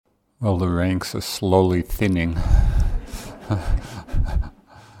Well, the ranks are slowly thinning.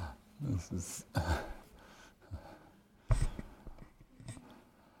 This is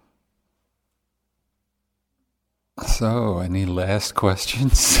so, any last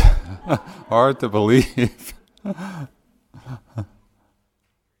questions? Hard to believe.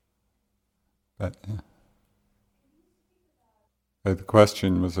 But the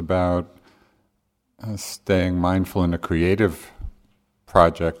question was about staying mindful in a creative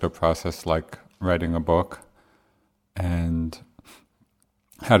project or process like writing a book, and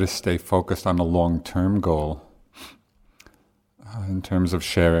how to stay focused on a long-term goal in terms of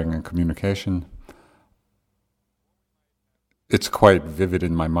sharing and communication. It's quite vivid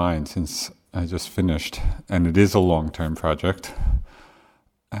in my mind since I just finished, and it is a long-term project.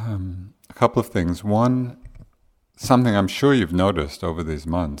 A couple of things. One, something I'm sure you've noticed over these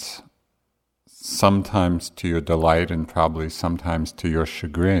months, sometimes to your delight and probably sometimes to your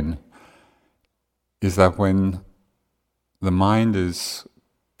chagrin, is that when the mind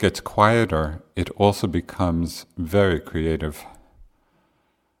gets quieter, it also becomes very creative.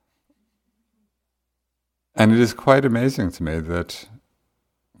 And it is quite amazing to me that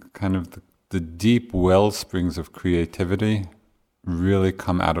kind of the deep well springs of creativity really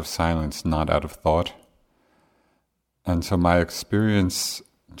come out of silence, not out of thought. And so my experience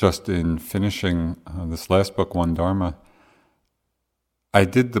just in finishing this last book, One Dharma, I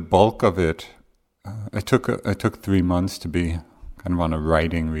did the bulk of it. I took 3 months to be kind of on a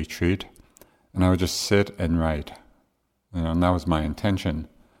writing retreat, and I would just sit and write, and that was my intention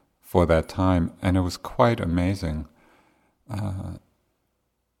for that time, and it was quite amazing. That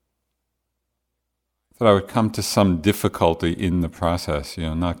I would come to some difficulty in the process,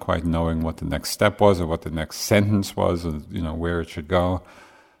 not quite knowing what the next step was or what the next sentence was, or where it should go.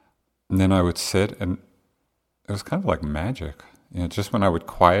 And then I would sit, and it was kind of like magic. Just when I would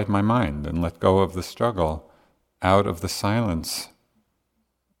quiet my mind and let go of the struggle, out of the silence,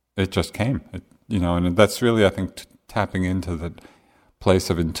 it just came. And that's really, I think, tapping into the place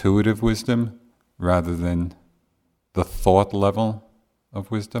of intuitive wisdom rather than the thought level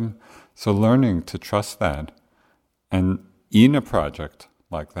of wisdom. So learning to trust that. And in a project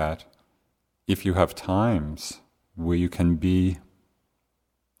like that, if you have times where you can be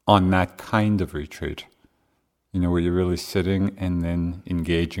on that kind of retreat, where you're really sitting and then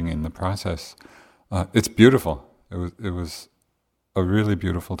engaging in the process, it's beautiful. It was a really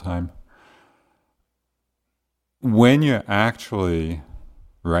beautiful time. When you're actually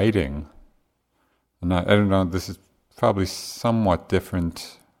writing, and I don't know, this is probably somewhat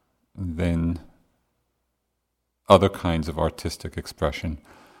different than other kinds of artistic expression.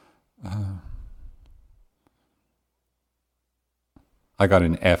 I got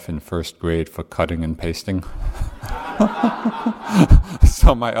an F in first grade for cutting and pasting.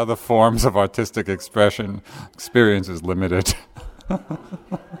 So my other forms of artistic experience is limited.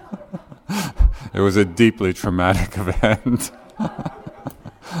 It was a deeply traumatic event.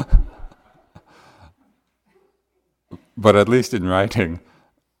 But at least in writing,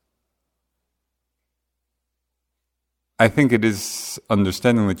 I think it is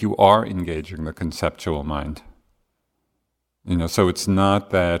understanding that you are engaging the conceptual mind. So it's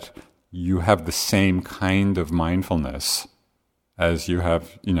not that you have the same kind of mindfulness as you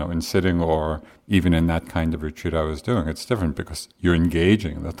have, in sitting or even in that kind of retreat I was doing. It's different because you're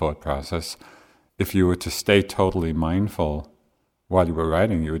engaging the thought process. If you were to stay totally mindful while you were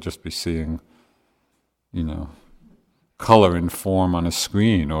writing, you would just be seeing, color and form on a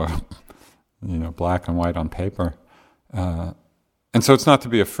screen or, black and white on paper. And so it's not to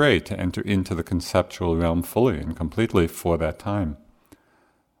be afraid to enter into the conceptual realm fully and completely for that time.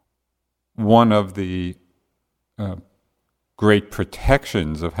 One of the great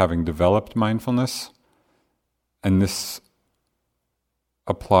protections of having developed mindfulness, and this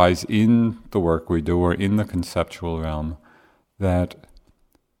applies in the work we do or in the conceptual realm, that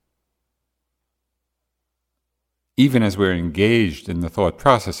even as we're engaged in the thought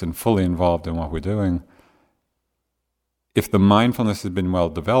process and fully involved in what we're doing, if the mindfulness has been well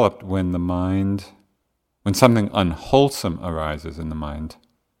developed, when something unwholesome arises in the mind,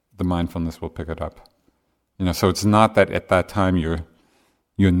 the mindfulness will pick it up. So it's not that at that time you're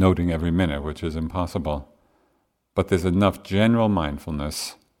noting every minute, which is impossible, but there's enough general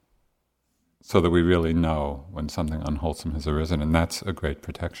mindfulness so that we really know when something unwholesome has arisen, and that's a great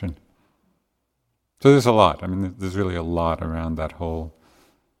protection. So there's a lot. There's really a lot around that whole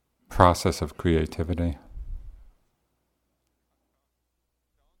process of creativity.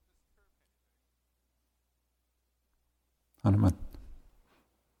 Hanuman.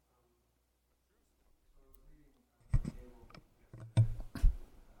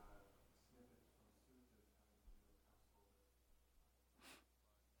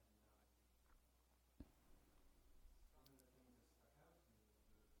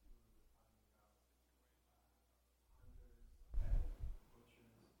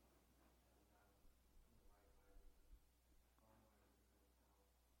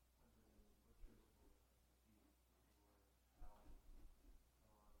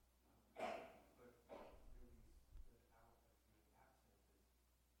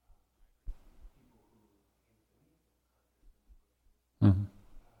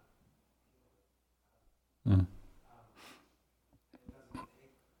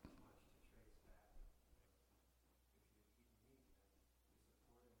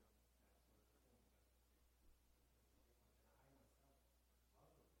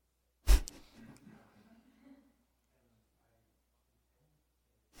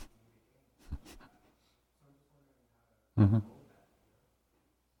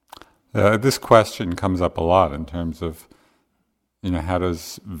 This question comes up a lot in terms of, how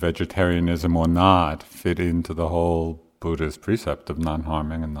does vegetarianism or not fit into the whole Buddhist precept of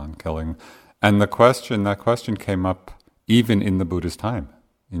non-harming and non-killing? And that question came up even in the Buddha's time,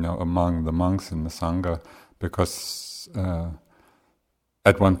 among the monks in the Sangha, because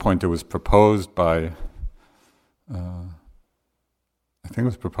at one point it was proposed by, I think it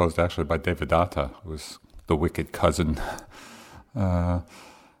was proposed actually by Devadatta, who was the wicked cousin,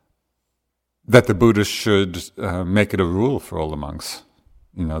 that the Buddha should make it a rule for all the monks,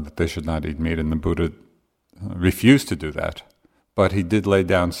 that they should not eat meat, and the Buddha refused to do that. But he did lay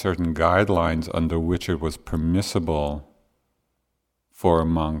down certain guidelines under which it was permissible for a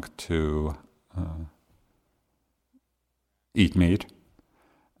monk to eat meat.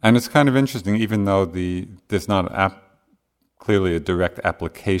 And it's kind of interesting, even though there's not clearly a direct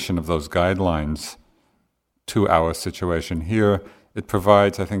application of those guidelines to our situation here, it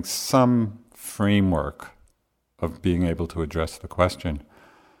provides, I think, some framework of being able to address the question.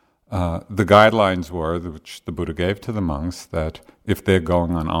 The guidelines were, which the Buddha gave to the monks, that if they're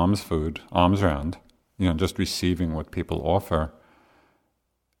going on alms round, just receiving what people offer,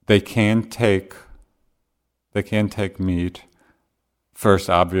 they can take meat. First,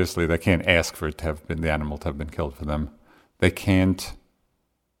 obviously, they can't ask for the animal to have been killed for them. They can't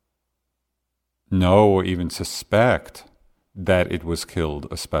know or even suspect that it was killed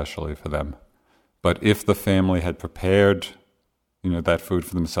especially for them. But if the family had prepared, that food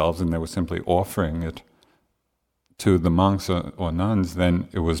for themselves and they were simply offering it to the monks or nuns, then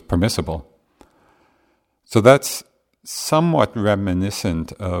it was permissible. So that's somewhat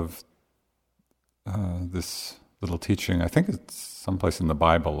reminiscent of this little teaching. I think it's someplace in the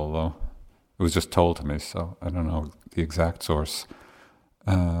Bible, although it was just told to me, so I don't know the exact source,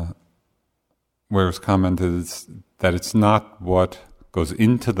 where it was commented that it's not what goes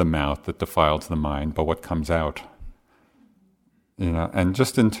into the mouth that defiles the mind, but what comes out. And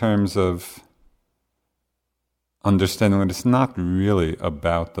just in terms of understanding that it's not really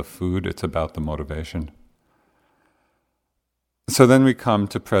about the food, it's about the motivation. So then we come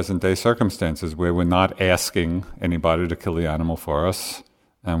to present-day circumstances where we're not asking anybody to kill the animal for us,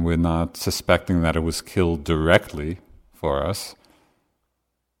 and we're not suspecting that it was killed directly for us.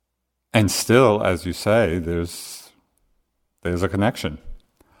 And still, as you say, there's a connection.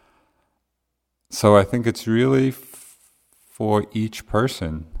 So I think it's really for each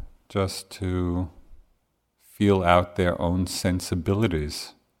person just to feel out their own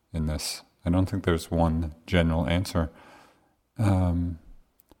sensibilities in this. I don't think there's one general answer. I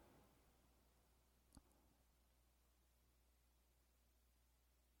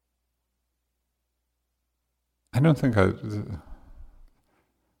don't think I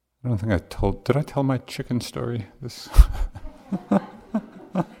told. Did I tell my chicken story? This.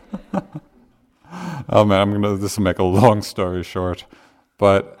 Oh man, this will make a long story short.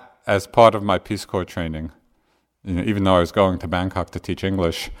 But as part of my Peace Corps training, even though I was going to Bangkok to teach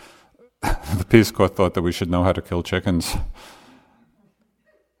English, the Peace Corps thought that we should know how to kill chickens.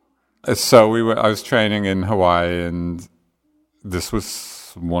 So I was training in Hawaii, and this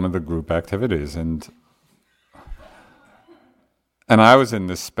was one of the group activities, and I was in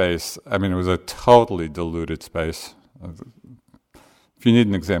this space. I mean, it was a totally deluded space. If you need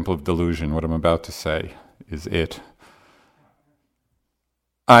an example of delusion, what I'm about to say is it.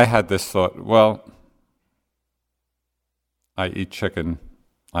 I had this thought, well, I eat chicken,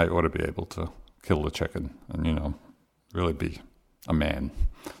 I ought to be able to kill the chicken and, really be a man.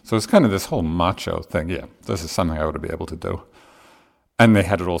 So it's kind of this whole macho thing. Yeah, this is something I ought to be able to do. And they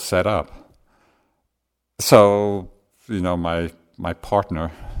had it all set up. So, my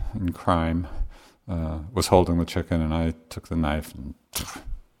partner in crime was holding the chicken, and I took the knife, and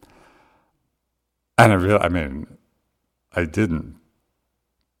I didn't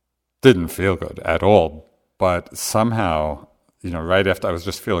feel good at all. But somehow, right after, I was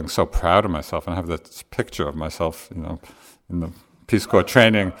just feeling so proud of myself, and I have this picture of myself, in the Peace Corps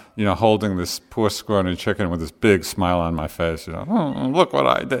training, holding this poor scrawny chicken with this big smile on my face, oh, look what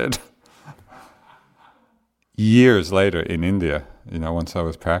I did. Years later in India, once I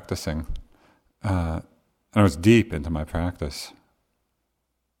was practicing, and I was deep into my practice,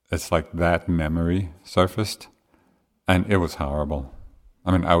 it's like that memory surfaced, and it was horrible.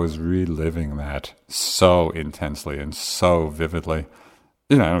 I mean, I was reliving that so intensely and so vividly.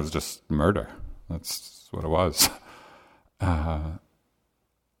 It was just murder. That's what it was. And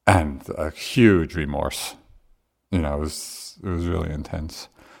a huge remorse. It was really intense.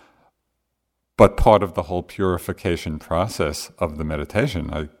 But part of the whole purification process of the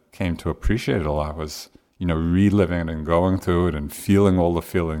meditation, I came to appreciate it a lot, was, reliving it and going through it and feeling all the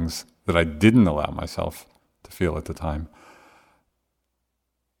feelings that I didn't allow myself to feel at the time.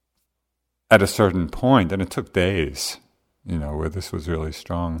 At a certain point, and it took days, where this was really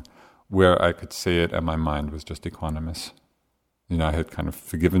strong, where I could see it and my mind was just equanimous. I had kind of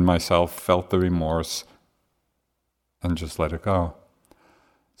forgiven myself, felt the remorse, and just let it go.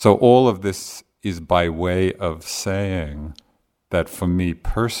 So all of this is by way of saying that for me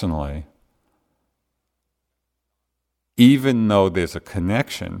personally, even though there's a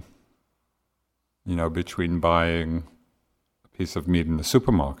connection, between buying a piece of meat in the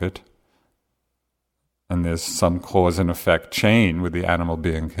supermarket and there's some cause and effect chain with the animal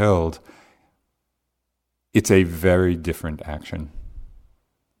being killed, it's a very different action.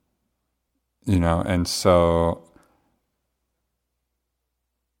 And so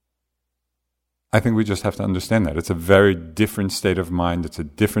I think we just have to understand that. It's a very different state of mind, it's a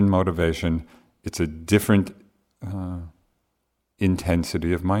different motivation, it's a different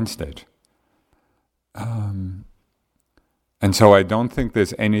intensity of mind state. And so I don't think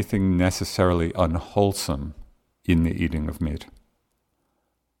there's anything necessarily unwholesome in the eating of meat.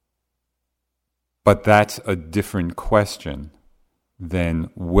 But that's a different question than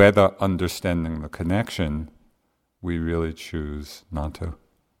whether, understanding the connection, we really choose not to.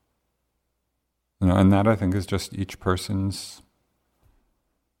 And that, I think, is just each person's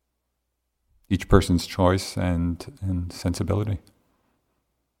choice and sensibility.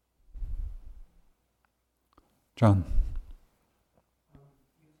 John.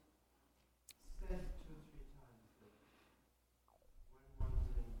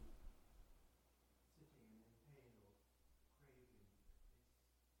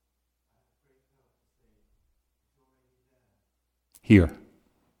 Here.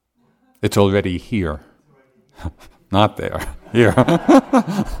 It's already here. Not there. Here.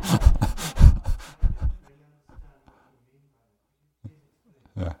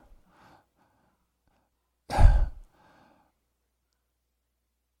 Yeah.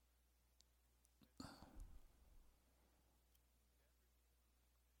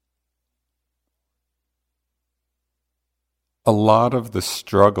 A lot of the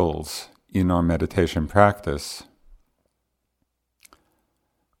struggles in our meditation practice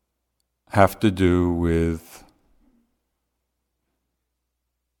have to do with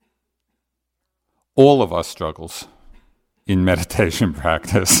all of our struggles in meditation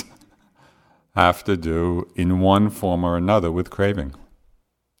practice have to do in one form or another with craving.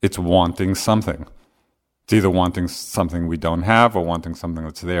 It's wanting something. It's either wanting something we don't have or wanting something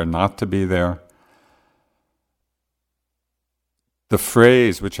that's there not to be there. The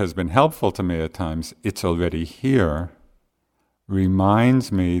phrase, which has been helpful to me at times, "it's already here,"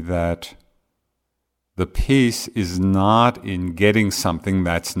 reminds me that the peace is not in getting something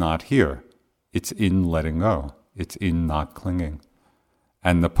that's not here. It's in letting go. It's in not clinging.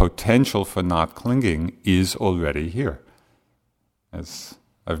 And the potential for not clinging is already here. As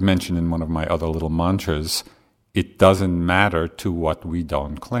I've mentioned in one of my other little mantras, it doesn't matter to what we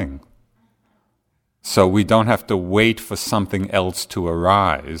don't cling. So we don't have to wait for something else to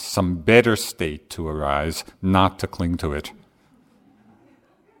arise, some better state to arise, not to cling to it.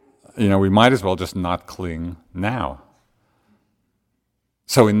 We might as well just not cling now.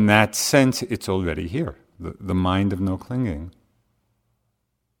 So in that sense, it's already here, the mind of no clinging.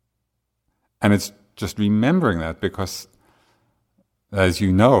 And it's just remembering that because, as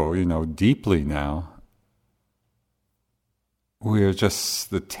you know deeply now, we're just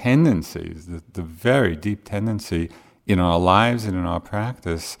the tendencies, the very deep tendency in our lives and in our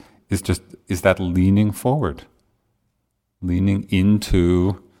practice is that leaning forward, leaning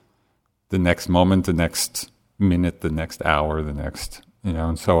into the next moment, the next minute, the next hour, the next,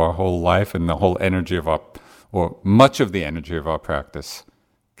 and so our whole life and the whole energy of or much of the energy of our practice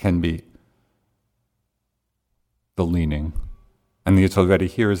can be the leaning. And the "it's already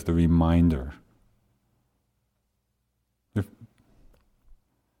here" is the reminder.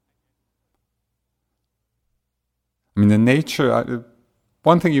 The nature,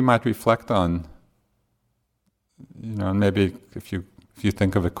 one thing you might reflect on, and maybe if you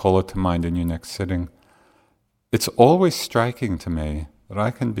think of it, call it to mind in your next sitting. It's always striking to me that I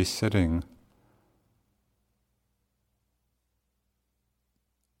can be sitting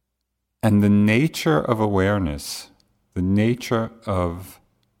and the nature of awareness, the nature of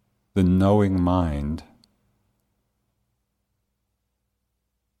the knowing mind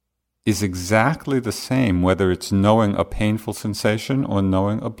is exactly the same whether it's knowing a painful sensation or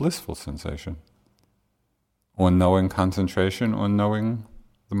knowing a blissful sensation, or knowing concentration or knowing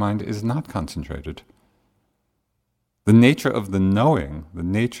the mind is not concentrated. The nature of the knowing, the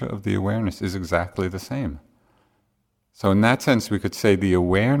nature of the awareness is exactly the same. So in that sense, we could say the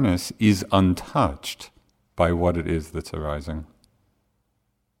awareness is untouched by what it is that's arising.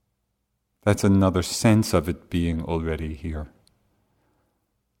 That's another sense of it being already here.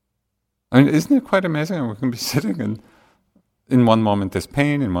 I mean, isn't it quite amazing? We can be sitting and in one moment there's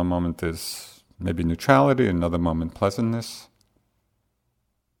pain, in one moment there's maybe neutrality, another moment pleasantness.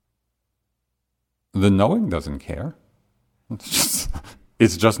 The knowing doesn't care.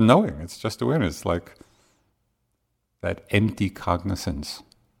 It's just knowing, it's just awareness, like that empty cognizance,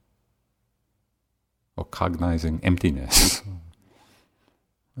 or cognizing emptiness.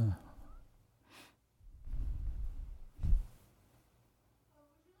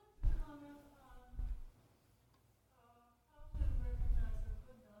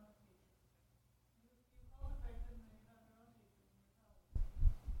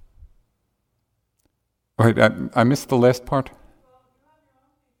 Right, I missed the last part.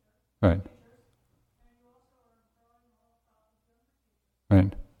 Right.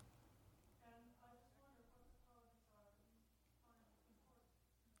 Right.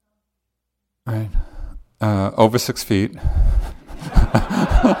 Right. Over 6 feet.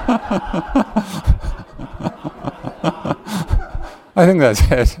 I think that's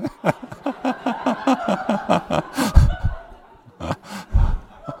it.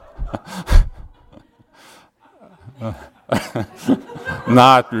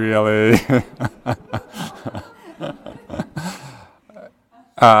 Not really.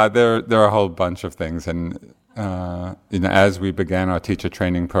 There are a whole bunch of things, and as we began our teacher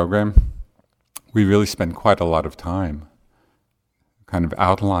training program, we really spent quite a lot of time kind of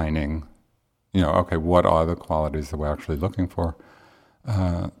outlining, okay, what are the qualities that we're actually looking for?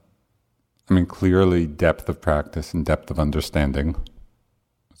 Clearly depth of practice and depth of understanding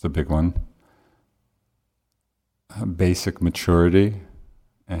is a big one. Basic maturity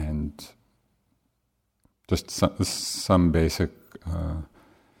and just some basic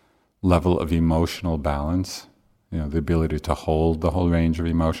level of emotional balance, the ability to hold the whole range of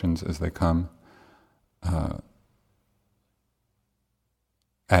emotions as they come.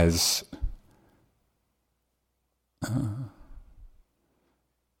 As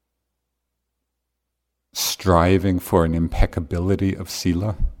striving for an impeccability of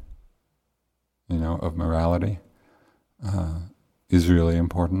sila, of morality, is really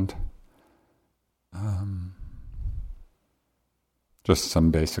important. Just some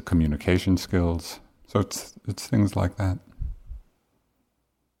basic communication skills. So it's things like that.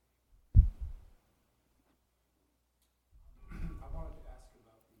 I wanted to ask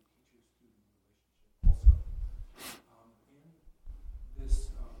about the teacher-student relationship also. In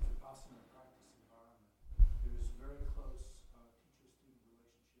this Vipassana practice environment, there is very close teacher-student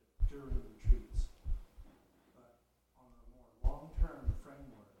relationship during retreats. But on a more long-term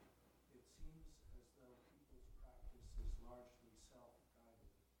framework, it seems as though people's practice is largely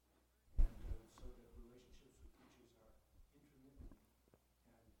self-guided, and so that relationships with teachers are intermittent,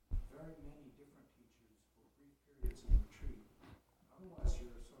 and very many different teachers for brief periods in retreat. Otherwise,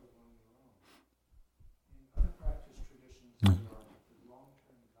 you're sort of on your own. In other practice traditions, there are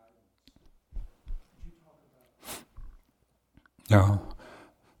long-term guidance. Could you talk about that? Yeah.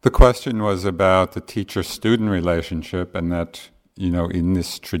 The question was about the teacher-student relationship, and that, in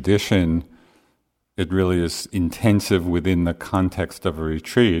this tradition, it really is intensive within the context of a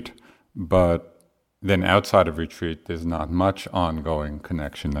retreat, but then outside of retreat, there's not much ongoing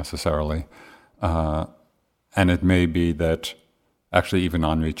connection necessarily. And it may be that actually even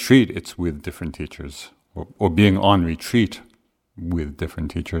on retreat, it's with different teachers, or being on retreat with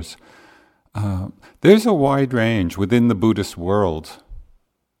different teachers. There's a wide range within the Buddhist world.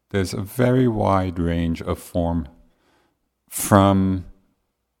 There's a very wide range of form, from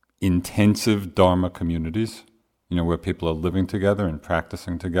intensive Dharma communities, where people are living together and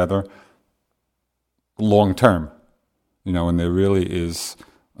practicing together long term, and there really is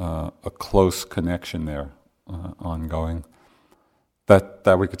a close connection there ongoing.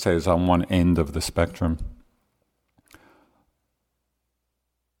 That we could say is on one end of the spectrum.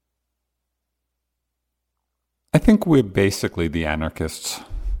 I think we're basically the anarchists.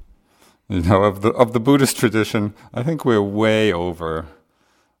 Of the Buddhist tradition, I think we're way over,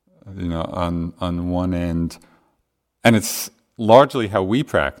 on one end, and it's largely how we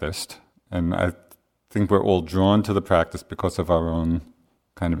practiced, and I think we're all drawn to the practice because of our own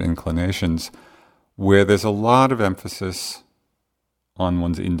kind of inclinations, where there's a lot of emphasis on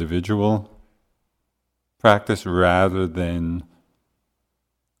one's individual practice rather than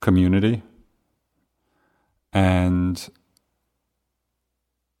community, and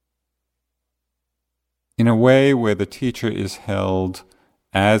in a way where the teacher is held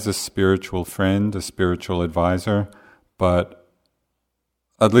as a spiritual friend, a spiritual advisor, But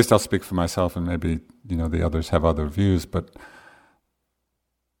at least I'll speak for myself, and maybe the others have other views. But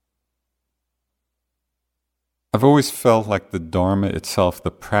I've always felt like the Dharma itself,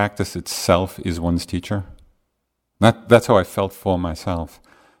 the practice itself, is one's teacher. That's how I felt for myself.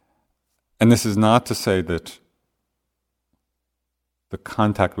 And this is not to say that the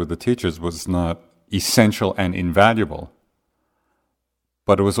contact with the teachers was not essential and invaluable,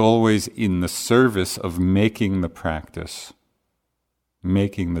 but it was always in the service of making the practice,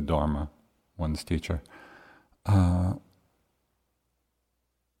 making the Dharma one's teacher. And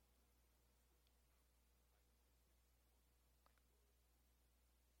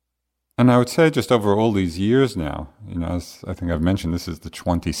I would say just over all these years now, as I think I've mentioned, this is the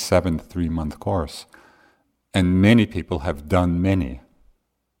 27th 3-month course. And many people have done many.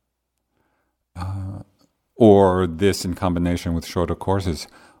 Or this in combination with shorter courses.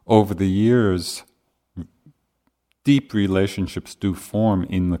 Over the years, deep relationships do form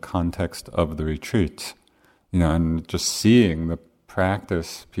in the context of the retreat. And just seeing the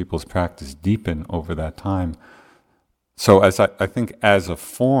practice, people's practice deepen over that time. So as I think as a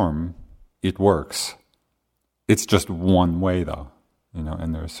form, it works. It's just one way though,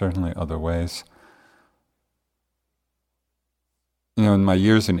 and there are certainly other ways. In my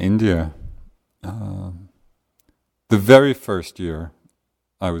years in India, the very first year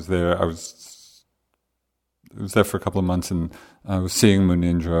I was there, I was there for a couple of months, and I was seeing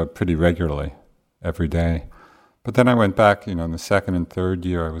Munindra pretty regularly, every day. But then I went back, in the second and third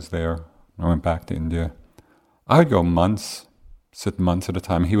year I was there, I went back to India. I would go months, sit months at a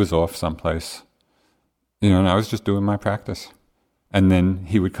time. He was off someplace, and I was just doing my practice. And then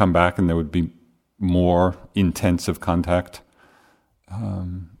he would come back and there would be more intensive contact.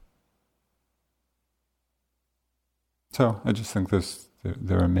 So I just think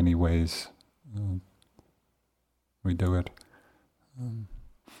there are many ways we do it.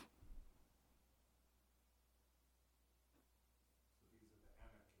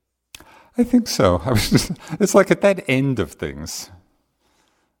 I think so. It's like at that end of things,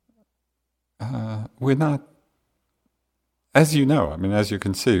 we're not, as you know, as you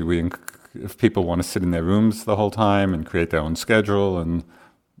can see, if people want to sit in their rooms the whole time and create their own schedule, and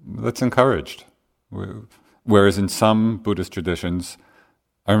that's encouraged. Whereas in some Buddhist traditions,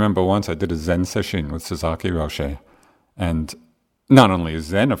 I remember once I did a Zen session with Sasaki Roshi, and not only is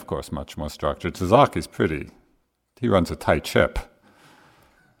Zen, of course, much more structured, Sasaki's he runs a tight ship.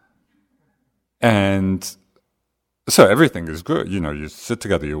 And so everything is good. You sit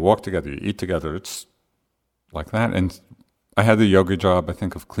together, you walk together, you eat together. It's like that. And I had the yoga job, I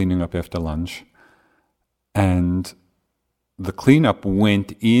think, of cleaning up after lunch. And the cleanup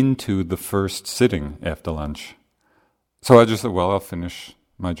went into the first sitting after lunch. So I just said, well, I'll finish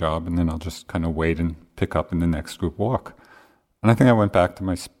my job and then I'll just kind of wait and pick up in the next group walk. And I think I went back to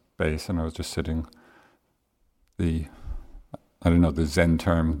my space and I was just sitting. The Zen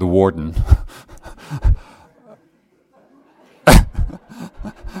term, the warden.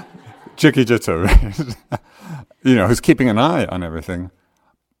 Jikijitsu, right? Who's keeping an eye on everything.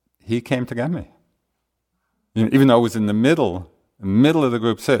 He came to get me. Even though I was in the middle of the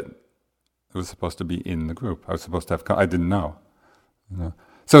group sit, it was supposed to be in the group. I was supposed to have, I didn't know.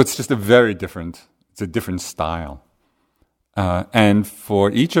 So it's just it's a different style. And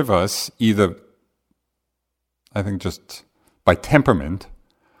for each of us, either, I think just by temperament,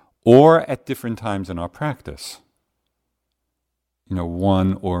 or at different times in our practice.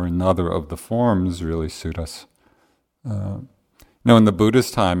 One or another of the forms really suit us. In the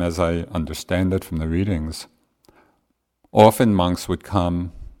Buddhist time, as I understand it from the readings, often monks would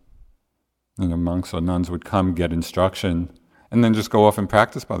come, monks or nuns would come, get instruction, and then just go off and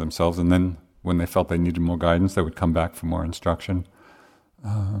practice by themselves, and then when they felt they needed more guidance, they would come back for more instruction.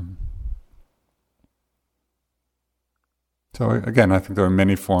 So again, I think there are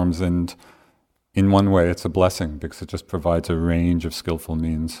many forms, and in one way it's a blessing because it just provides a range of skillful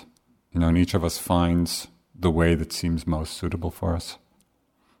means, and each of us finds the way that seems most suitable for us.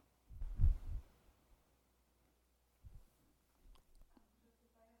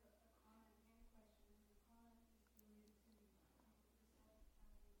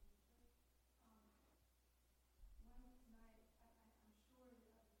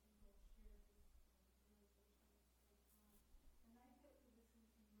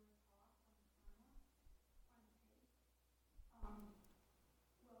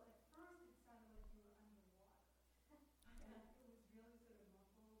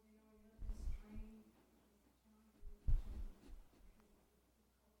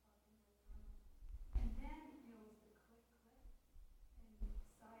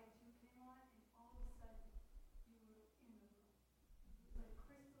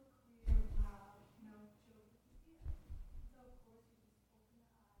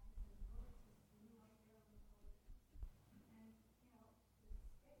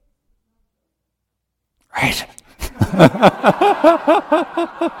 Right.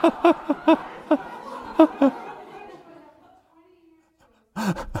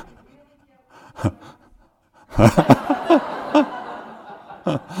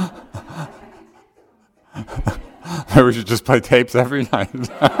 We should just play tapes every night.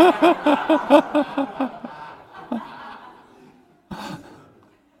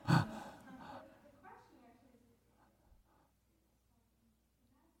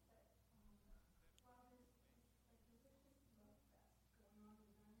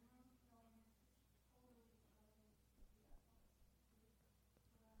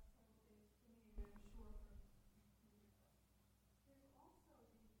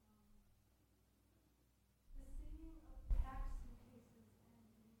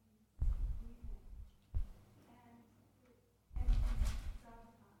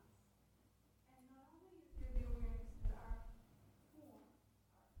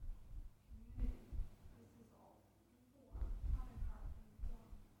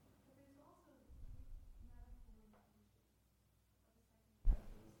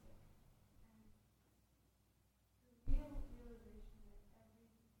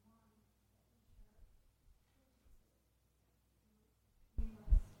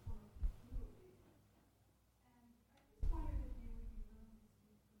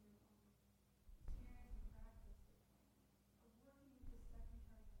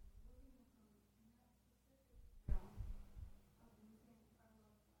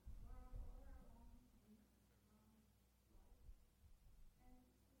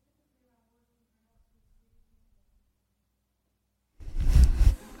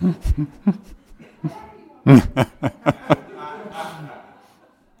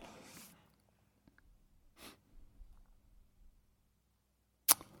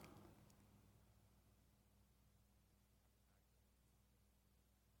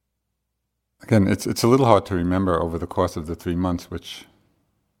 Again, it's a little hard to remember over the course of the 3 months which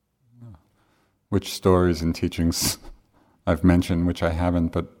stories and teachings I've mentioned, which I haven't.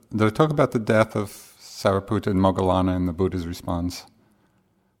 But did I talk about the death of Sariputta and Moggallana and the Buddha's response?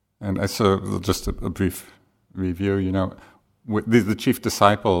 And I saw just a brief review. The chief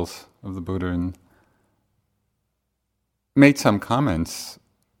disciples of the Buddha and made some comments,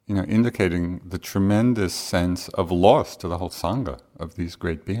 indicating the tremendous sense of loss to the whole Sangha of these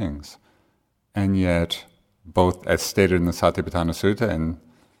great beings. And yet, both as stated in the Satipatthana Sutta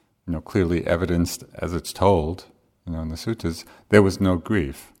and clearly evidenced as it's told, in the suttas, there was no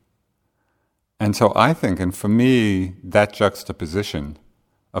grief. And so I think, and for me, that juxtaposition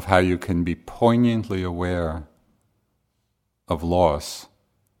of how you can be poignantly aware of loss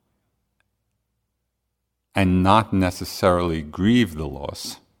and not necessarily grieve the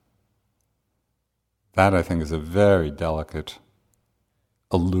loss, that I think is a very delicate,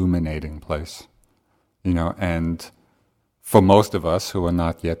 illuminating place. And for most of us who are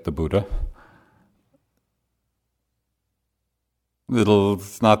not yet the Buddha,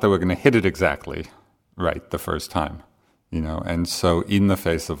 it's not that we're going to hit it exactly right the first time, and so in the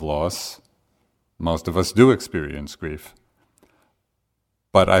face of loss, most of us do experience grief.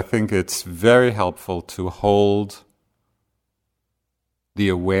 But I think it's very helpful to hold the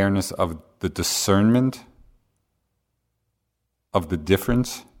awareness of the discernment of the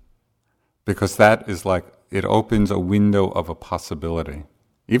difference, because that is like, it opens a window of a possibility,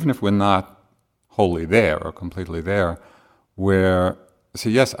 even if we're not wholly there or completely there, where, so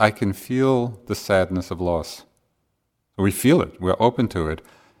yes, I can feel the sadness of loss. We feel it, we're open to it.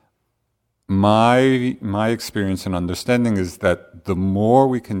 My experience and understanding is that the more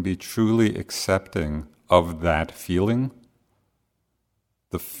we can be truly accepting of that feeling,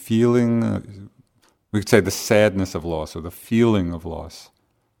 the feeling, we could say the sadness of loss or the feeling of loss.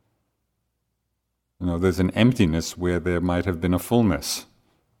 There's an emptiness where there might have been a fullness.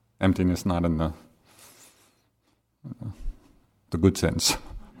 Emptiness not in the good sense.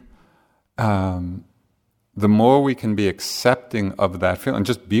 The more we can be accepting of that feeling and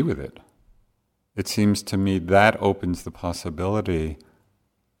just be with it, it seems to me that opens the possibility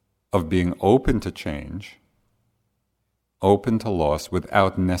of being open to change, open to loss,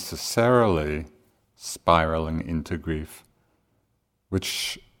 without necessarily spiraling into grief,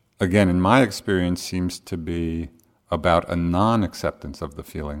 which, again, in my experience, seems to be about a non-acceptance of the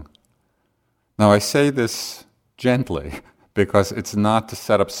feeling. Now, I say this gently, because it's not to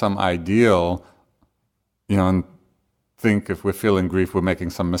set up some ideal, and think if we're feeling grief, we're making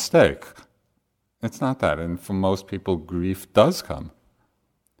some mistake. It's not that. And for most people, grief does come.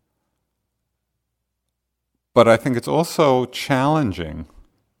 But I think it's also challenging,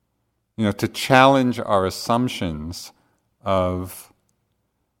 to challenge our assumptions of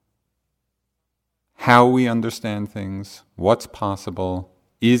how we understand things, what's possible,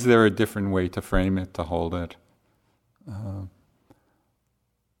 is there a different way to frame it, to hold it?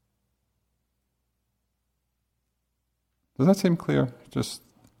 Does that seem clear? It's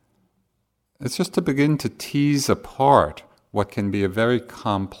just to begin to tease apart what can be a very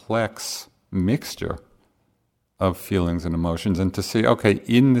complex mixture of feelings and emotions, and to see, okay,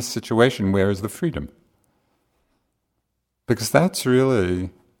 in this situation, where is the freedom? Because that's really,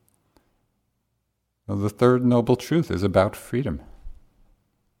 the third noble truth is about freedom.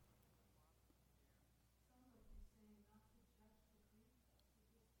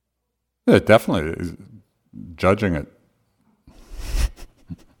 Yeah, it definitely is. Judging it,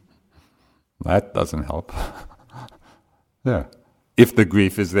 that doesn't help. Yeah. If the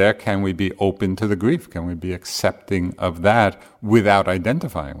grief is there, can we be open to the grief? Can we be accepting of that without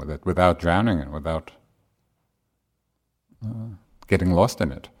identifying with it, without drowning in it, without getting lost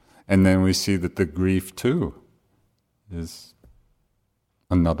in it? And then we see that the grief too is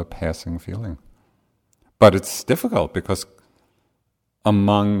another passing feeling. But it's difficult because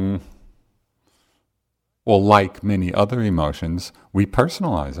like many other emotions, we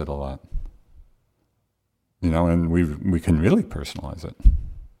personalize it a lot. And we can really personalize it.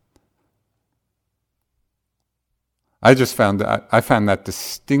 I found that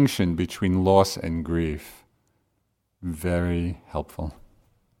distinction between loss and grief very helpful.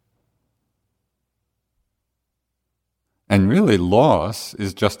 And really, loss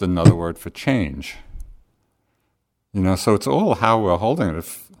is just another word for change. So it's all how we're holding it.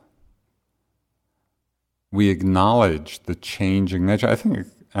 If we acknowledge the changing nature, I think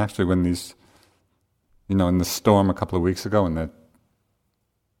actually when these, in the storm a couple of weeks ago, and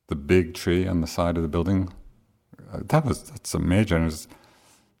the big tree on the side of the building, that's amazing. It was,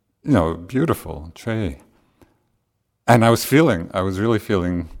 a beautiful tree. And I was really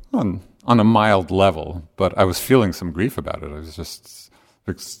feeling on a mild level, but I was feeling some grief about it. It's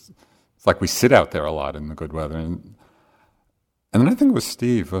like we sit out there a lot in the good weather. And then I think it was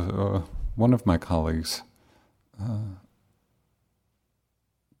Steve, one of my colleagues,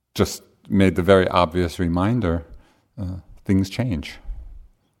 just made the very obvious reminder, things change.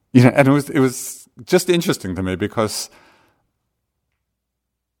 And it was just interesting to me because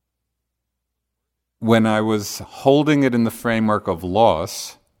when I was holding it in the framework of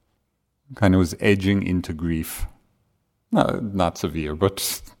loss, kind of was edging into grief. No, not severe,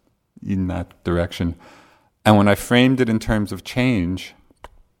 but in that direction. And when I framed it in terms of change,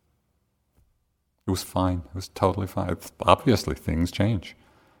 it was fine. It was totally fine. Obviously, things change.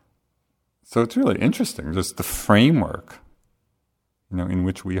 So it's really interesting, just the framework, in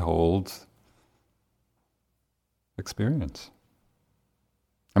which we hold experience.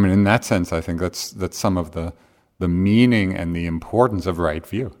 I mean, in that sense, I think that's some of the meaning and the importance of right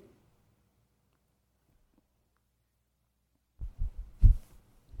view.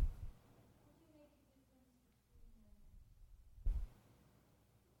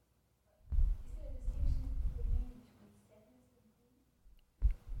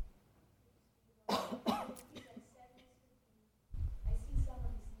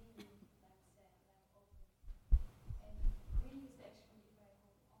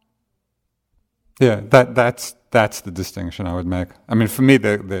 Yeah, that's the distinction I would make. I mean, for me,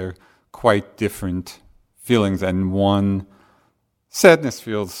 they're quite different feelings, and one, sadness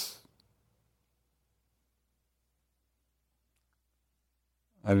feels,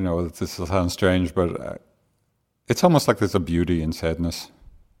 I don't know, this will sound strange, but it's almost like there's a beauty in sadness.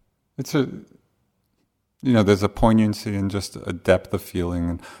 There's a poignancy and just a depth of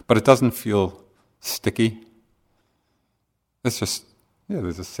feeling, but it doesn't feel sticky. It's just,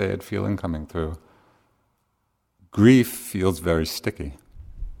 there's a sad feeling coming through. Grief feels very sticky,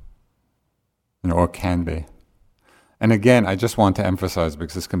 or can be. And again, I just want to emphasize,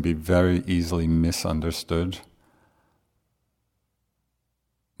 because this can be very easily misunderstood,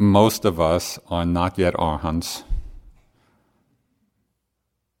 most of us are not yet arhants.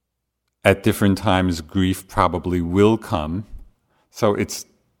 At different times, grief probably will come. So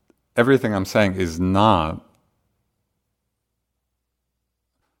everything I'm saying is not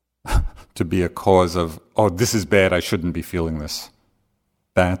to be a cause of, this is bad, I shouldn't be feeling this.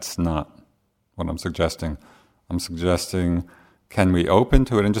 That's not what I'm suggesting. I'm suggesting, can we open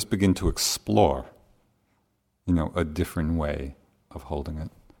to it and just begin to explore, a different way of holding it?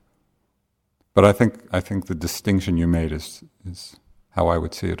 But I think the distinction you made is how I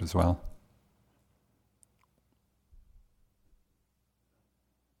would see it as well.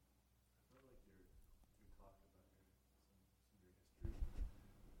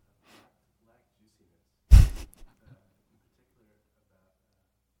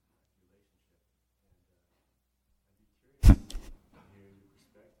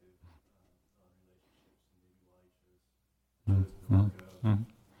 Mm. Mm.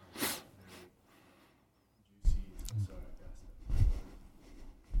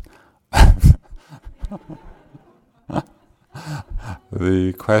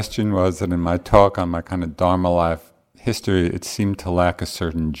 The question was that in my talk on my kind of Dharma life history, it seemed to lack a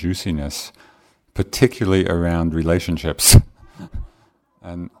certain juiciness, particularly around relationships,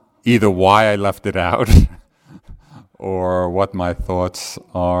 and either why I left it out, or what my thoughts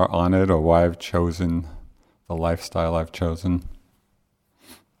are on it, or why I've chosen the lifestyle I've chosen.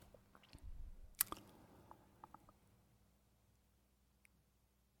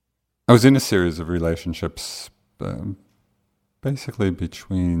 I was in a series of relationships, basically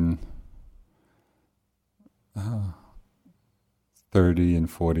between 30 and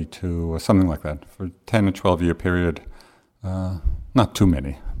 42, or something like that, for a 10 or 12 year period. Not too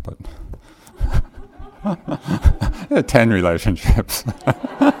many, but 10 relationships.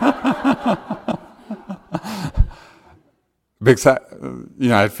 Because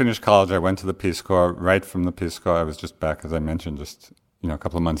I finished college, I went to the Peace Corps. Right from the Peace Corps, I was just back, as I mentioned, just a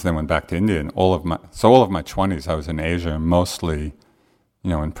couple of months, then went back to India. And all of my 20s, I was in Asia, mostly,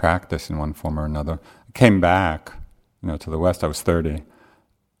 in practice in one form or another. I came back, to the West. I was 30,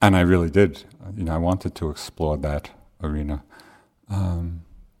 and I really did. I wanted to explore that arena. I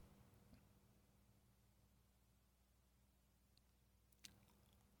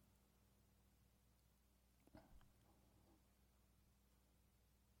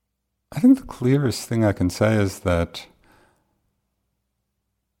think the clearest thing I can say is that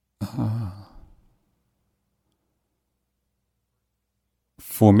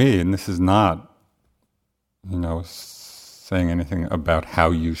for me, and this is not, saying anything about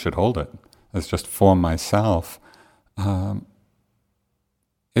how you should hold it, it's just for myself,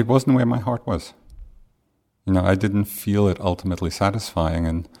 it wasn't where my heart was. I didn't feel it ultimately satisfying,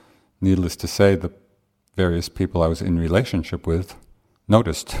 and needless to say, the various people I was in relationship with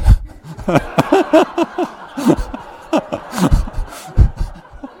noticed.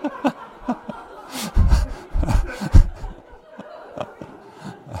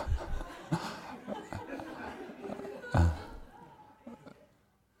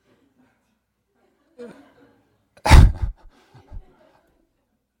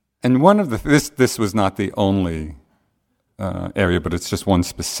 And one of this was not the only area, but it's just one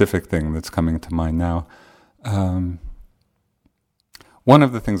specific thing that's coming to mind now. One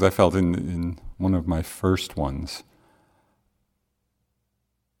of the things I felt in one of my first ones,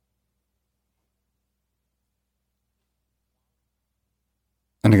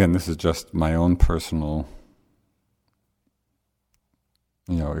 and again, this is just my own personal,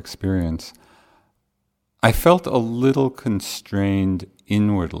 experience, I felt a little constrained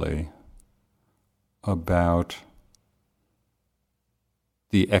inwardly about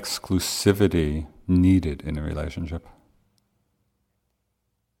the exclusivity needed in a relationship.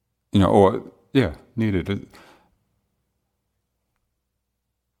 Needed.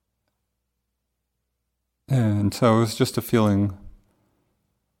 And so it was just a feeling,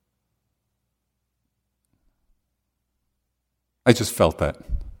 I just felt that,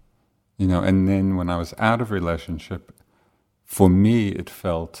 and then when I was out of relationship, for me it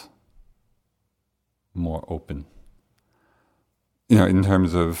felt more open, in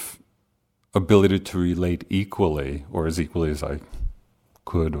terms of ability to relate equally, or as equally as I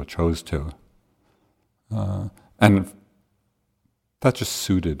could or chose to. And that just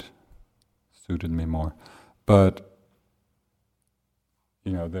suited me more. But,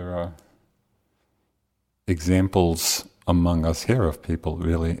 there are examples among us here of people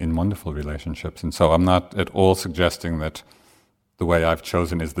really in wonderful relationships. And so I'm not at all suggesting that the way I've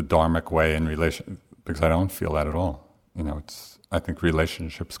chosen is the dharmic way in relation, because I don't feel that at all. I think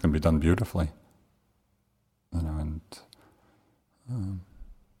relationships can be done beautifully. And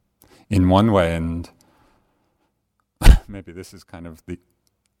in one way, and maybe this is kind of the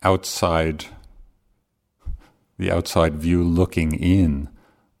outside view looking in,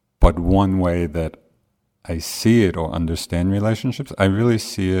 but one way that I see it or understand relationships, I really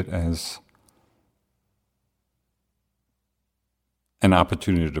see it as an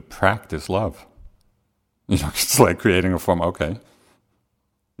opportunity to practice love. It's like creating a form, okay,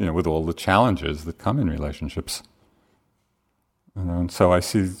 with all the challenges that come in relationships. And so I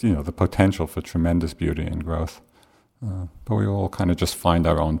see, the potential for tremendous beauty and growth. But we all kind of just find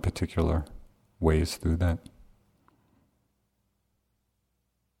our own particular ways through that.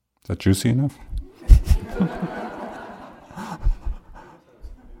 Is that juicy enough?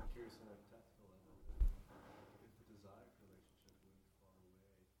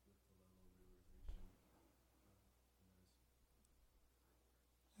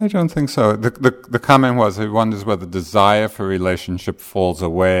 I don't think so. The comment was, he wonders whether desire for relationship falls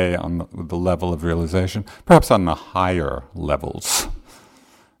away on the level of realization, perhaps on the higher levels.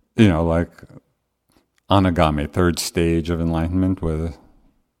 Like anagami, third stage of enlightenment, where the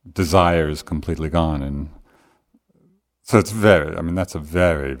desire is completely gone. And so that's a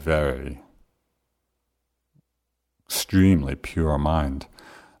very, very extremely pure mind.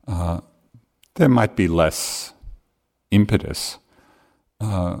 There might be less impetus.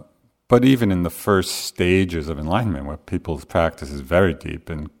 But even in the first stages of enlightenment, where people's practice is very deep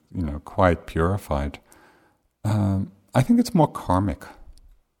and quite purified, I think it's more karmic.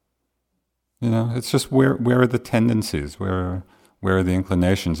 It's just where are the tendencies, where are the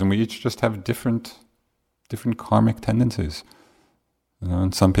inclinations, and we each just have different karmic tendencies.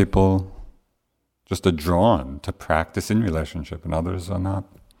 And some people just are drawn to practice in relationship, and others are not.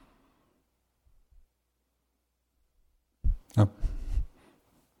 Oh.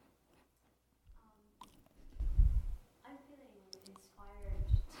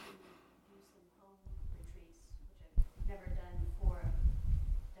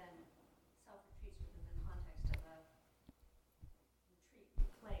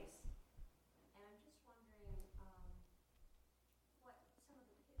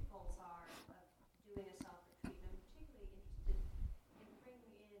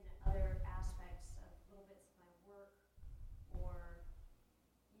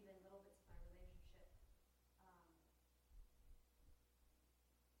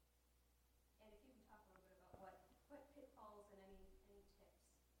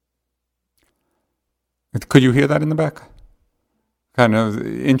 Could you hear that in the back? Kind of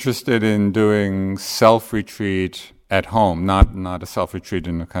interested in doing self-retreat at home, not a self-retreat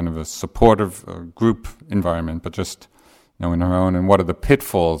in a kind of a supportive group environment, but just in her own. And what are the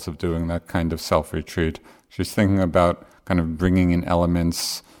pitfalls of doing that kind of self-retreat? She's thinking about kind of bringing in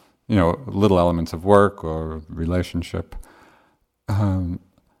elements, little elements of work or relationship.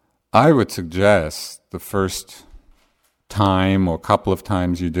 I would suggest the first time or couple of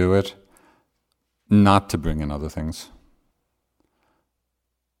times you do it, not to bring in other things.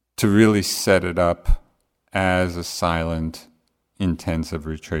 To really set it up as a silent, intensive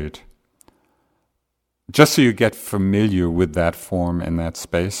retreat. Just so you get familiar with that form and that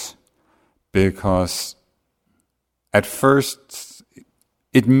space. Because at first,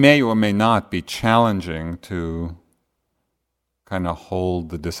 it may or may not be challenging to kind of hold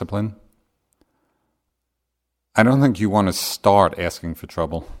the discipline. I don't think you want to start asking for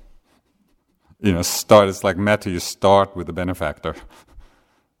trouble. It's like metta, you start with the benefactor.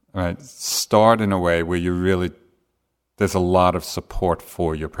 Right? Start in a way where there's a lot of support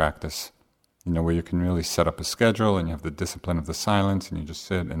for your practice. Where you can really set up a schedule and you have the discipline of the silence and you just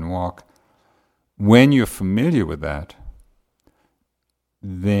sit and walk. When you're familiar with that,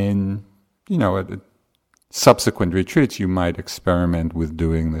 then, at subsequent retreats you might experiment with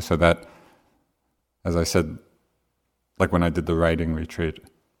doing this. So that, as I said, like when I did the writing retreat,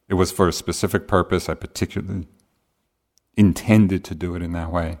 it was for a specific purpose. I particularly intended to do it in that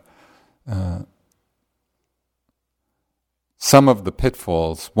way. Some of the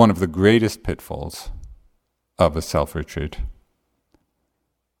pitfalls, one of the greatest pitfalls of a self-retreat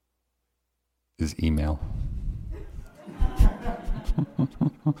is email.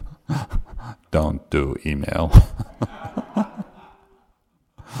 Don't do email.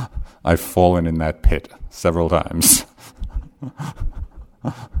 I've fallen in that pit several times.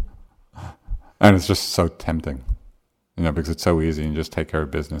 And it's just so tempting, because it's so easy and you just take care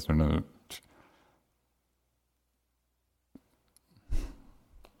of business.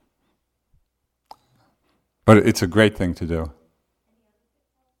 But it's a great thing to do.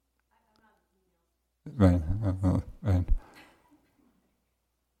 Right. Right.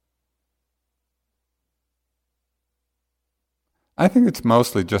 I think it's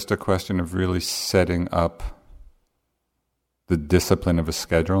mostly just a question of really setting up the discipline of a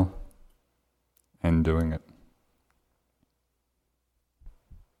schedule and doing it.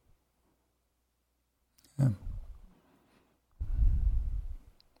 Yeah.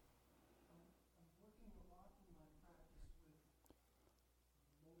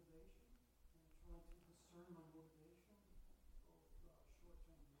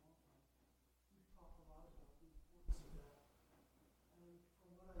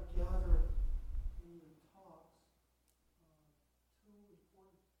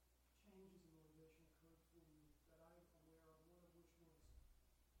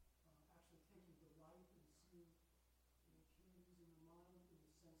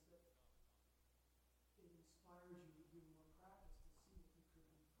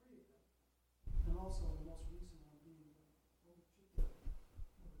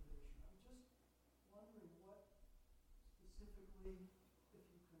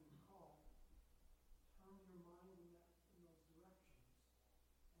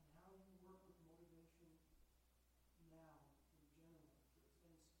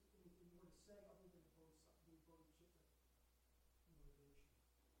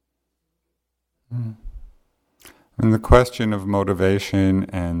 Mm. And the question of motivation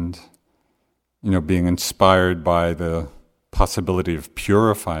and, being inspired by the possibility of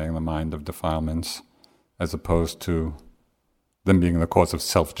purifying the mind of defilements as opposed to them being the cause of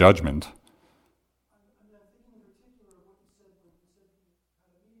self-judgment.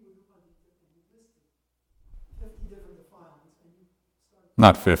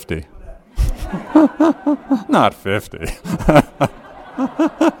 Not 50. Not 50.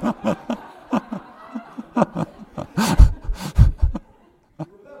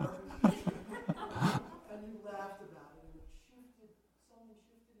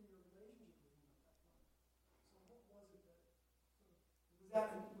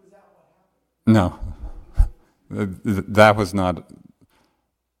 No, that was not.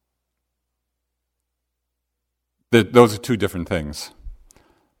 Those are two different things.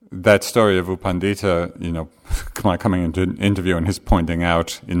 That story of Upandita, coming into an interview and his pointing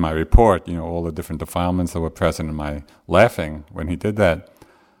out in my report, all the different defilements that were present in my laughing when he did that.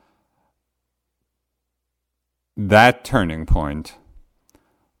 That turning point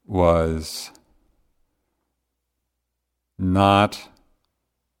was not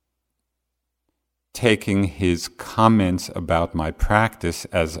taking his comments about my practice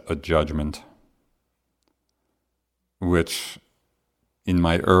as a judgment, which in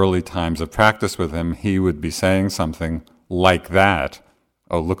my early times of practice with him, he would be saying something like that,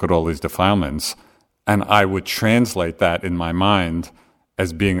 oh, look at all these defilements, and I would translate that in my mind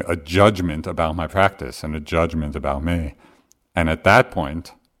as being a judgment about my practice and a judgment about me. And at that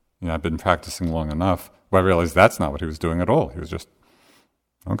point, I've been practicing long enough where I realized that's not what he was doing at all. He was just,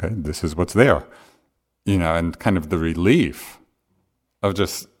 okay, this is what's there. And kind of the relief of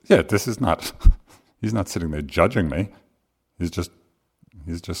just, this is not, he's not sitting there judging me. He's just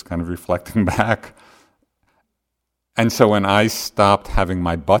kind of reflecting back. And so when I stopped having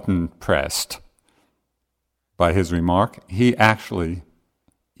my button pressed by his remark, he actually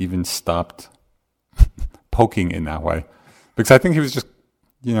even stopped poking in that way. Because I think he was just,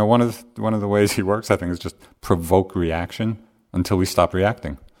 one of the ways he works, I think, is just provoke reaction until we stop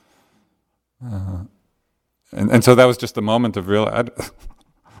reacting. And so that was just a moment of real. I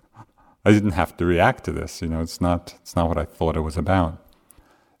didn't have to react to this. It's not what I thought it was about.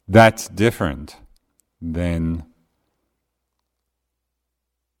 That's different than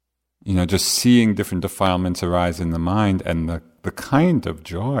just seeing different defilements arise in the mind and the kind of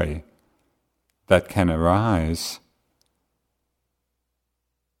joy that can arise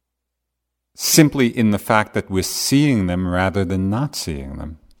simply in the fact that we're seeing them rather than not seeing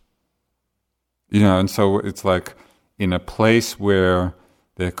them. And so it's like in a place where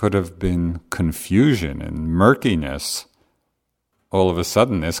there could have been confusion and murkiness, all of a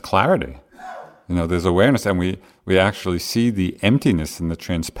sudden there's clarity. There's awareness, and we actually see the emptiness and the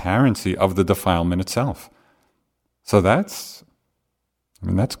transparency of the defilement itself. So that's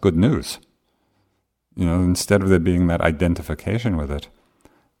good news. Instead of there being that identification with it.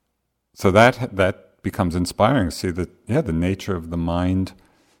 So that becomes inspiring to see that, the nature of the mind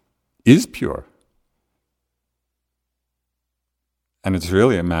is pure. And it's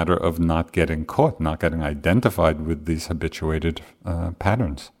really a matter of not getting caught, not getting identified with these habituated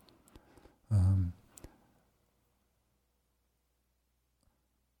patterns.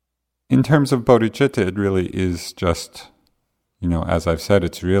 In terms of bodhicitta, it really is just, as I've said,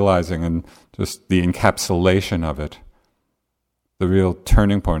 it's realizing and just the encapsulation of it, the real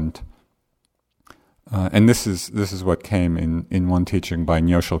turning point. And this is what came in one teaching by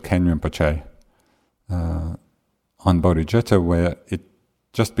Nyoshul Ken Rinpoche on bodhicitta, where it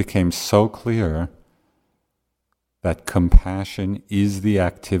just became so clear that compassion is the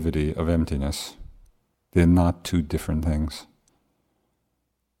activity of emptiness. They're not two different things.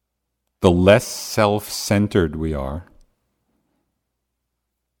 The less self-centered we are,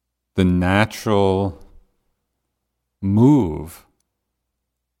 the natural move,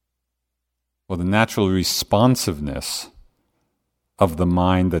 or the natural responsiveness of the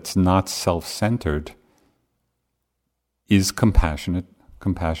mind that's not self-centered is compassionate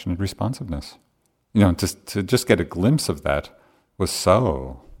responsiveness. To just get a glimpse of that was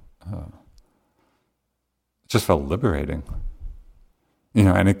so, just felt liberating.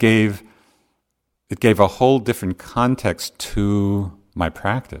 And it gave a whole different context to my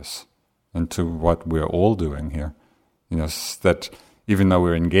practice and to what we're all doing here. That even though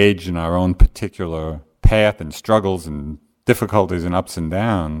we're engaged in our own particular path and struggles and difficulties and ups and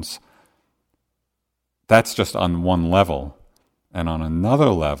downs, that's just on one level. And on another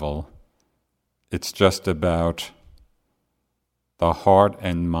level, it's just about the heart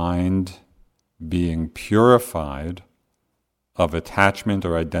and mind being purified of attachment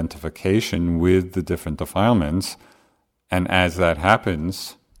or identification with the different defilements. And as that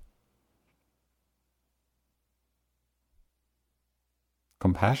happens,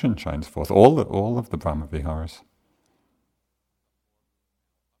 compassion shines forth. All of the Brahma Viharas.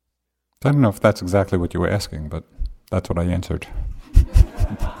 I don't know if that's exactly what you were asking, but that's what I answered.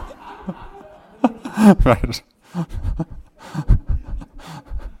 Right.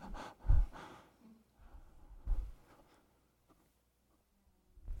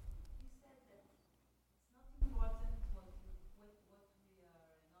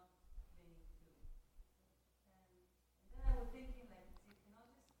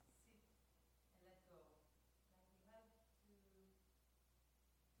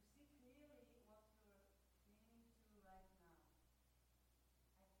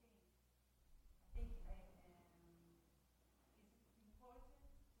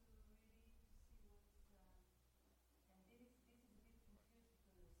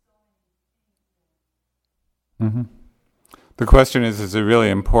 Mm-hmm. The question is it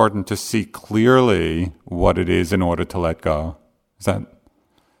really important to see clearly what it is in order to let go? Is that,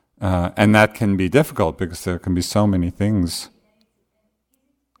 and that can be difficult because there can be so many things.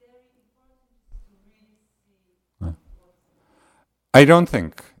 I don't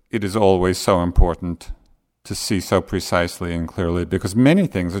think it is always so important to see so precisely and clearly, because many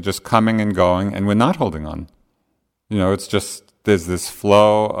things are just coming and going and we're not holding on. It's just, there's this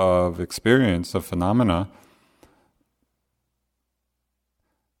flow of experience, of phenomena.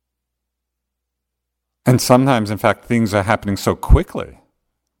 And sometimes, in fact, things are happening so quickly.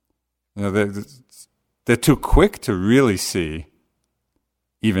 They're too quick to really see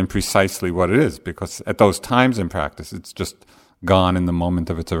even precisely what it is, because at those times in practice, it's just gone in the moment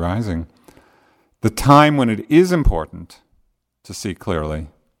of its arising. The time when it is important to see clearly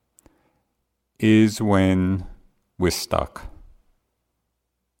is when we're stuck.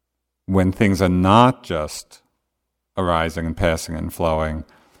 When things are not just arising and passing and flowing,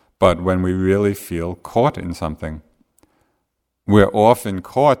 but when we really feel caught in something. We're often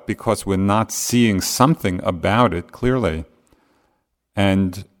caught because we're not seeing something about it clearly.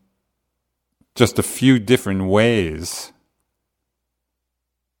 And just a few different ways,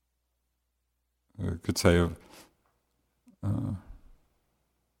 I could say, of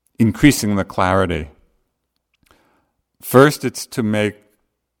increasing the clarity. First, it's to make,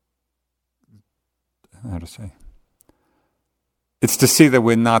 it's to see that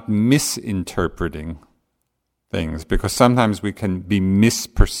we're not misinterpreting things, because sometimes we can be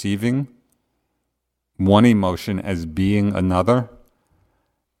misperceiving one emotion as being another.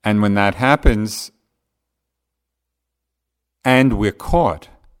 And when that happens, and we're caught,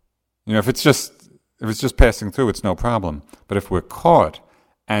 if it's just passing through, it's no problem. But if we're caught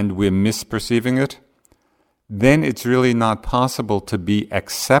and we're misperceiving it, then it's really not possible to be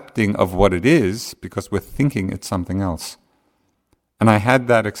accepting of what it is, because we're thinking it's something else. And I had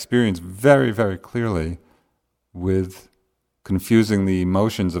that experience very, very clearly with confusing the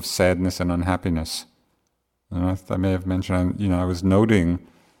emotions of sadness and unhappiness. And I may have mentioned, I was noting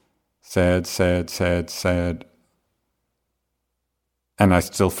sad, sad, sad, sad, and I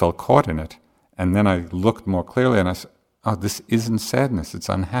still felt caught in it. And then I looked more clearly and I said, oh, this isn't sadness, it's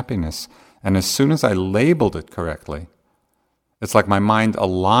unhappiness. And as soon as I labeled it correctly, it's like my mind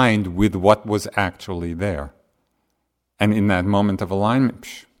aligned with what was actually there. And in that moment of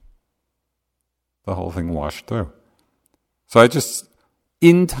alignment, the whole thing washed through. So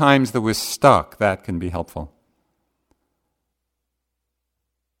in times that we're stuck, that can be helpful.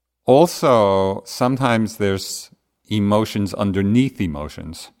 Also, sometimes there's emotions underneath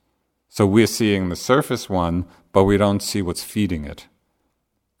emotions. So we're seeing the surface one, but we don't see what's feeding it.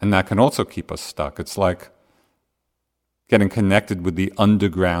 And that can also keep us stuck. It's like getting connected with the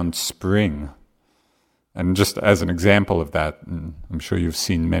underground spring. And just as an example of that, and I'm sure you've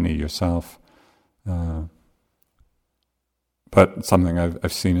seen many yourself, but something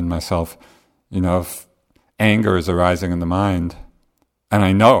I've seen in myself, if anger is arising in the mind, and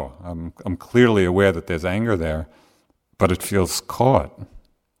I know, I'm clearly aware that there's anger there, but it feels caught.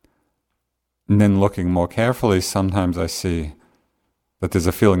 And then looking more carefully, sometimes I see that there's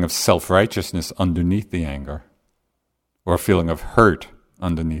a feeling of self-righteousness underneath the anger, or a feeling of hurt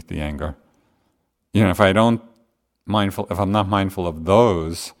underneath the anger. If I'm not mindful of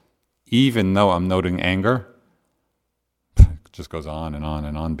those, even though I'm noting anger, it just goes on and on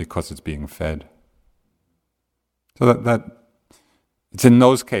and on because it's being fed. So that it's in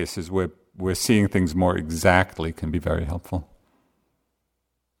those cases where seeing things more exactly can be very helpful.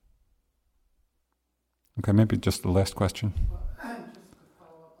 Okay, maybe just the last question. Well, just to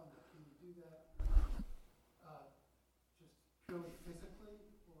follow up on that, can you do that just purely physically,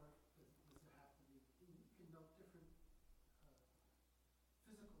 or does it have to be, you can know different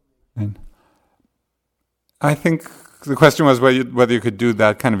physical nature? And I think the question was whether you could do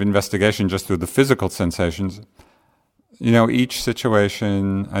that kind of investigation just through the physical sensations. Each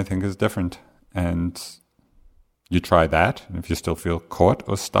situation, I think, is different. And you try that, and if you still feel caught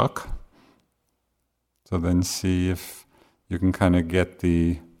or stuck, so then see if you can kind of get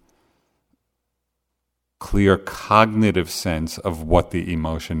the clear cognitive sense of what the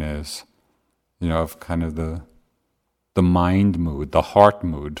emotion is, of kind of the mind mood, the heart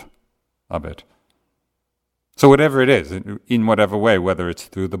mood of it. So whatever it is, in whatever way, whether it's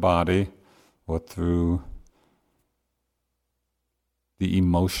through the body or through the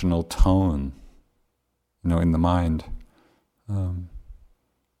emotional tone, in the mind,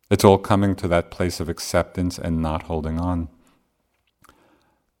 it's all coming to that place of acceptance and not holding on.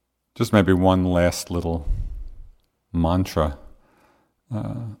 Just maybe one last little mantra.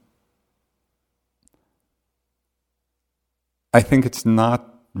 I think it's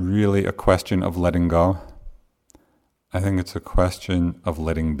not really a question of letting go. I think it's a question of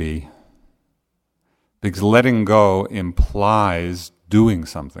letting be. Because letting go implies doing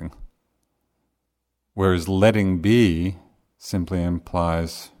something, whereas letting be simply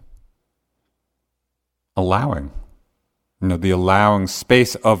implies allowing. The allowing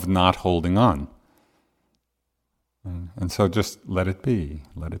space of not holding on. And so just let it be,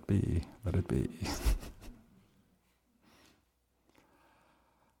 let it be, let it be.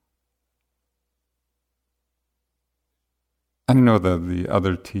 I don't know that the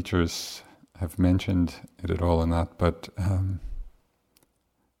other teachers have mentioned it at all or not, but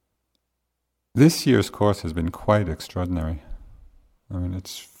this year's course has been quite extraordinary. I mean,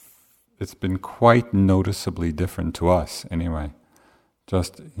 it's been quite noticeably different to us, anyway,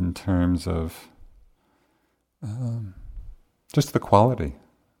 just in terms of just the quality,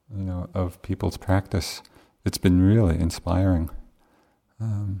 of people's practice. It's been really inspiring.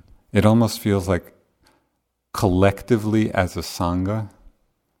 It almost feels like collectively as a Sangha,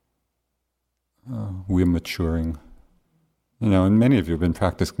 we're maturing. And many of you have been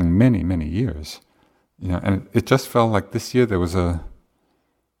practicing many, many years. And it just felt like this year there was a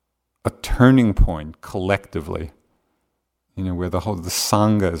turning point collectively, where the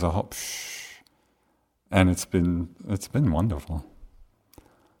Sangha is a whole, and it's been wonderful.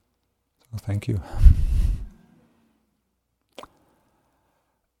 So thank you.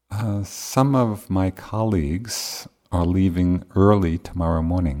 Some of my colleagues are leaving early tomorrow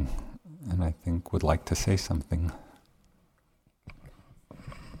morning, and I think would like to say something.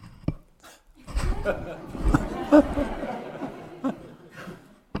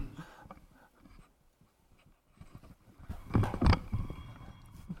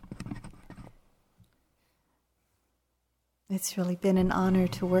 It's really been an honor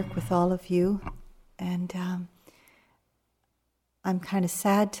to work with all of you, and I'm kind of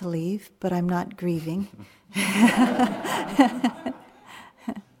sad to leave, but I'm not grieving.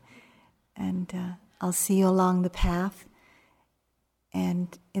 And I'll see you along the path,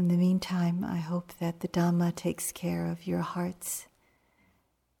 and in the meantime, I hope that the Dhamma takes care of your hearts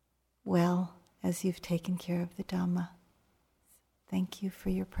well as you've taken care of the Dhamma. Thank you for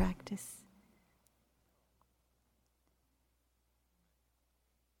your practice.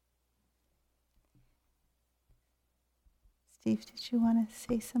 Steve, did you want to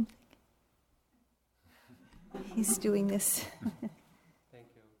say something? He's doing this. Thank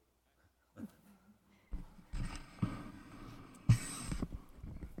you.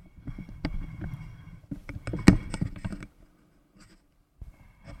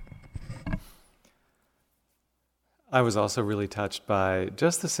 I was also really touched by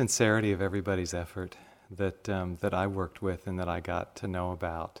just the sincerity of everybody's effort that I worked with and that I got to know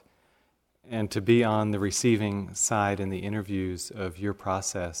about. And to be on the receiving side in the interviews of your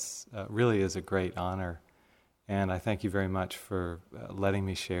process really is a great honor. And I thank you very much for letting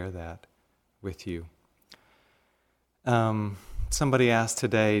me share that with you. Somebody asked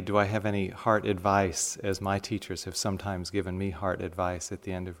today, do I have any heart advice, as my teachers have sometimes given me heart advice at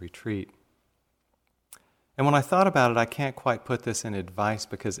the end of retreat. And when I thought about it, I can't quite put this in advice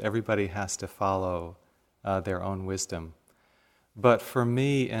because everybody has to follow their own wisdom. But for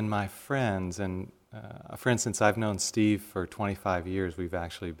me and my friends, and for instance, I've known Steve for 25 years. We've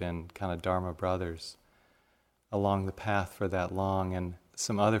actually been kind of Dharma brothers along the path for that long, and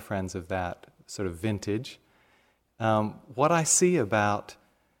some other friends of that sort of vintage. What I see about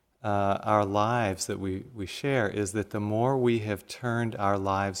our lives that we share is that the more we have turned our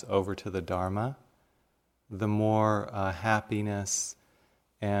lives over to the Dharma, the more happiness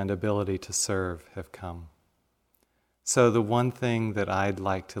and ability to serve have come. So the one thing that I'd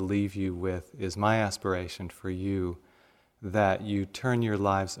like to leave you with is my aspiration for you, that you turn your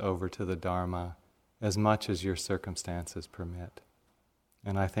lives over to the Dharma as much as your circumstances permit.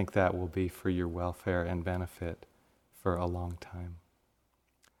 And I think that will be for your welfare and benefit for a long time.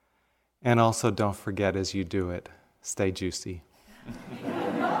 And also don't forget, as you do it, stay juicy.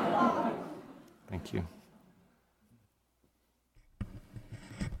 Thank you.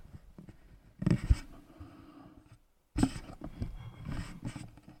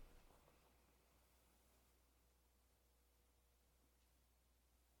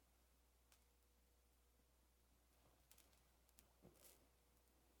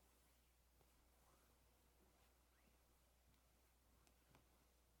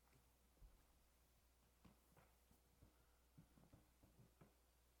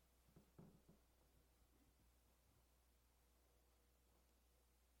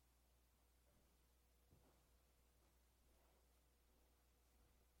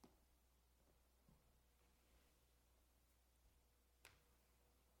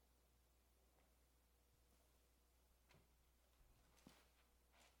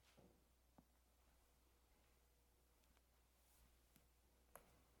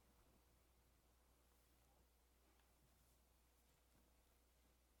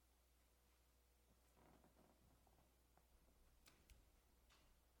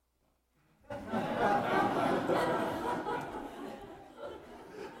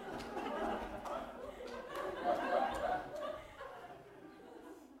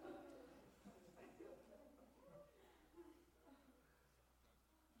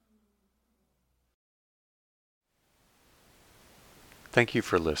 Thank you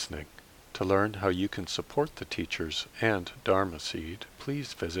for listening. To learn how you can support the teachers and Dharma Seed,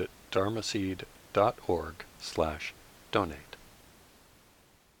 please visit dharmaseed.org/donate.